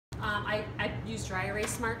I use dry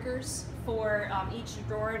erase markers for each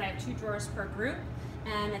drawer, and I have 2 drawers per group,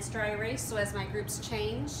 and it's dry erase, so as my groups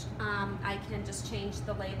change, I can just change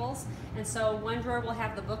the labels. And so one drawer will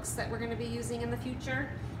have the books that we're going to be using in the future,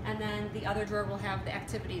 and then the other drawer will have the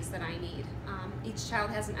activities that I need. Each child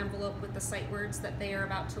has an envelope with the sight words that they are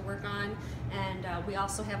about to work on, and we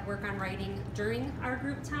also have work on writing during our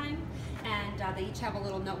group time, and they each have a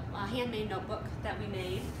little handmade notebook that we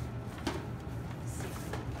made.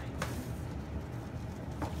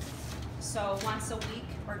 So once a week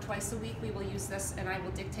or twice a week we will use this, and I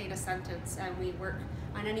will dictate a sentence, and we work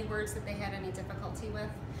on any words that they had any difficulty with.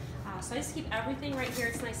 So I just keep everything right here.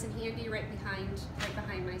 It's nice and handy right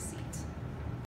behind my seat.